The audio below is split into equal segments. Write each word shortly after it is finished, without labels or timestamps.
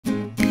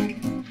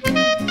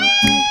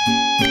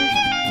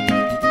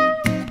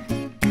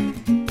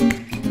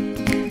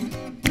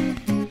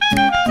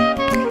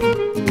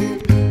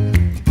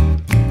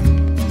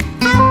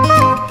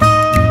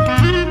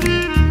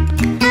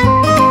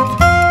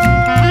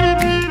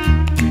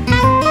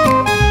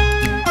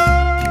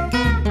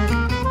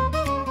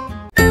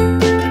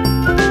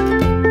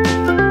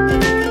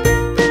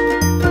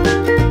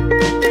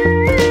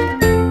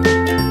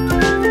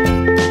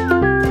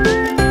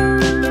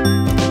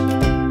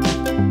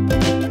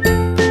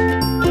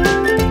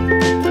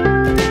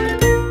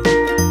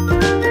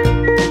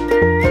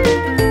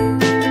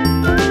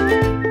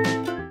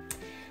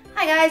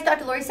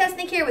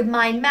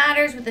Mind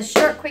Matters with a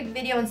short, quick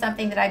video on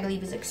something that I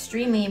believe is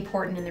extremely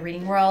important in the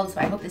reading world. So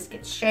I hope this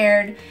gets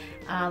shared.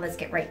 Let's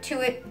get right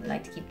to it. I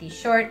like to keep these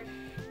short.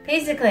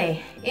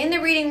 Basically, in the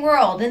reading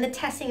world, in the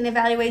testing and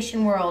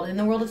evaluation world, in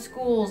the world of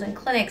schools and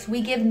clinics,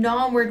 we give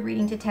non-word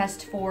reading to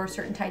test for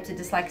certain types of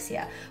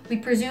dyslexia. We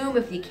presume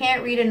if you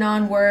can't read a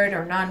non-word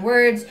or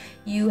non-words,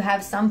 you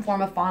have some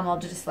form of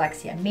phonological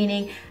dyslexia,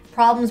 meaning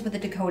problems with the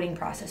decoding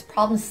process,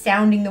 problems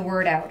sounding the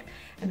word out.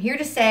 I'm here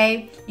to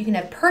say you can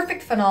have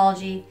perfect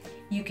phonology,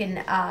 you can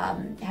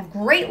have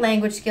great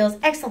language skills,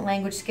 excellent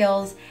language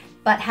skills,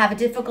 but have a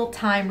difficult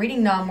time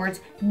reading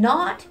non-words,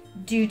 not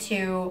due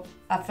to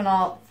a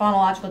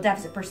phonological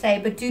deficit per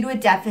se, but due to a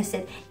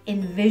deficit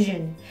in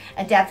vision,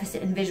 a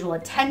deficit in visual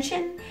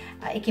attention.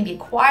 It can be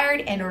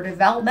acquired and or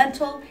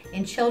developmental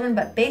in children,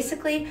 but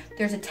basically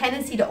there's a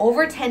tendency to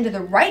over-attend to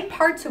the right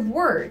parts of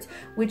words,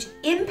 which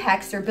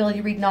impacts their ability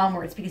to read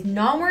non-words, because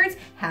non-words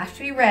have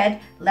to be read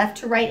left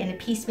to right in a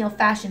piecemeal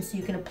fashion so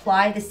you can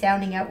apply the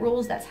sounding out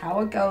rules. That's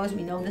how it goes.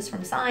 We know this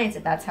from science,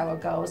 that that's how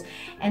it goes.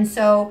 And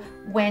so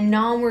when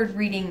non-word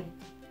reading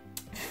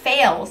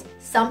fails,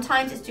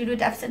 sometimes it's due to a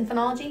deficit in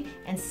phonology,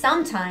 and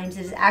sometimes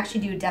it is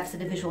actually due to a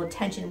deficit of visual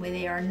attention where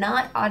they are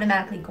not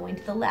automatically going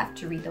to the left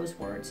to read those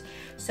words.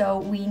 So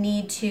we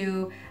need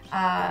to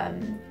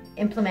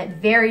implement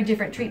very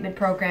different treatment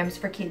programs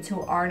for kids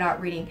who are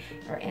not reading,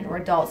 or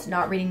adults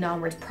not reading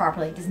non-words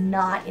properly. It does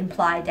not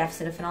imply a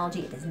deficit of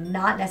phonology. It does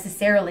not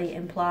necessarily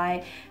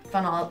imply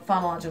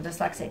phonological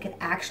dyslexia. It could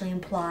actually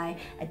imply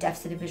a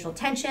deficit of visual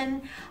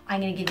attention.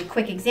 I'm going to give you a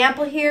quick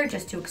example here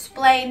just to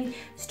explain.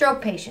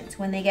 Stroke patients,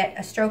 when they get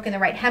a stroke in the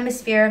right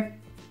hemisphere,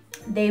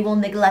 they will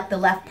neglect the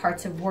left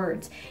parts of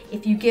words.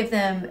 If you give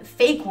them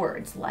fake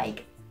words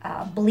like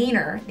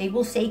bleener, they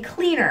will say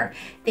cleaner.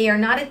 They are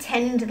not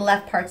attending to the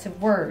left parts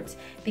of words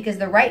because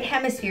the right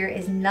hemisphere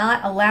is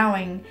not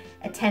allowing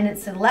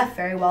attendance to the left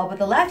very well, but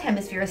the left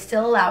hemisphere is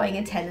still allowing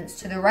attendance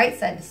to the right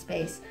side of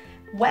space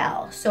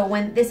well. So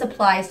when this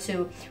applies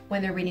to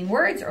when they're reading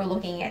words or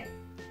looking at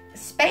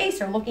space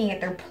or looking at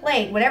their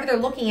plate, whatever they're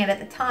looking at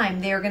the time,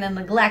 they're going to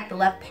neglect the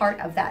left part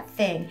of that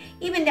thing,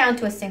 even down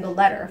to a single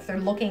letter. If they're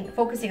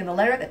focusing on the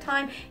letter at the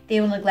time,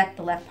 they will neglect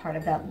the left part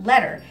of that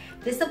letter.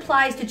 This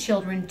applies to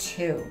children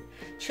too.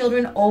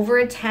 Children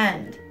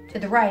over-attend to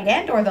the right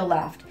and or the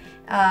left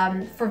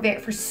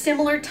for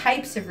similar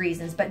types of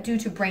reasons, but due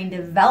to brain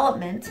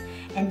development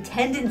and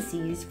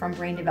tendencies from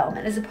brain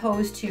development as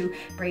opposed to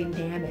brain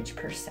damage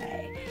per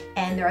se.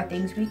 And there are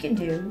things we can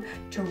do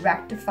to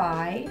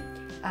rectify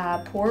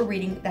poor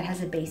reading that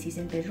has a basis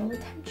in visual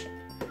attention.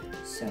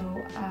 So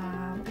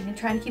I'm going to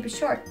try to keep it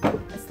short.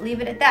 Let's leave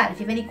it at that. If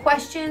you have any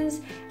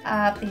questions,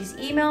 please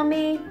email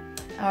me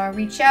or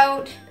reach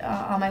out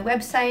on my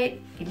website.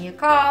 Give me a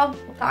call.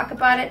 We'll talk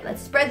about it.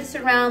 Let's spread this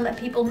around. Let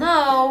people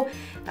know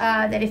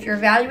that if you're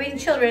evaluating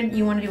children,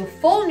 you want to do a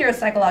full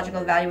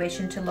neuropsychological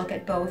evaluation to look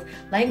at both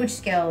language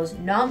skills,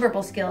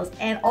 nonverbal skills,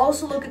 and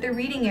also look at their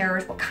reading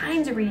errors. What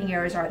kinds of reading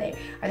errors are they?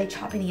 Are they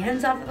chopping the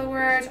ends off of the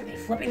words? Are they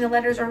flipping the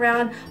letters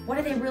around? What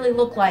do they really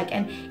look like?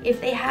 And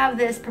if they have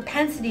this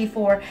propensity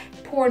for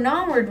poor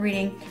non-word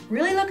reading,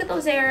 really look at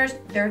those errors,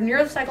 their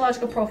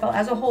neuropsychological profile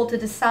as a whole to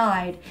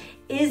decide,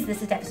 is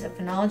this a deficit of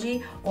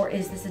phonology or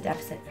is this a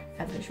deficit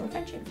of visual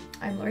attention?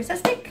 I'm Laurie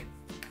Cestnick.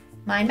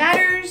 Mind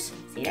Matters.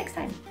 See you next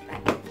time.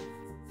 Bye.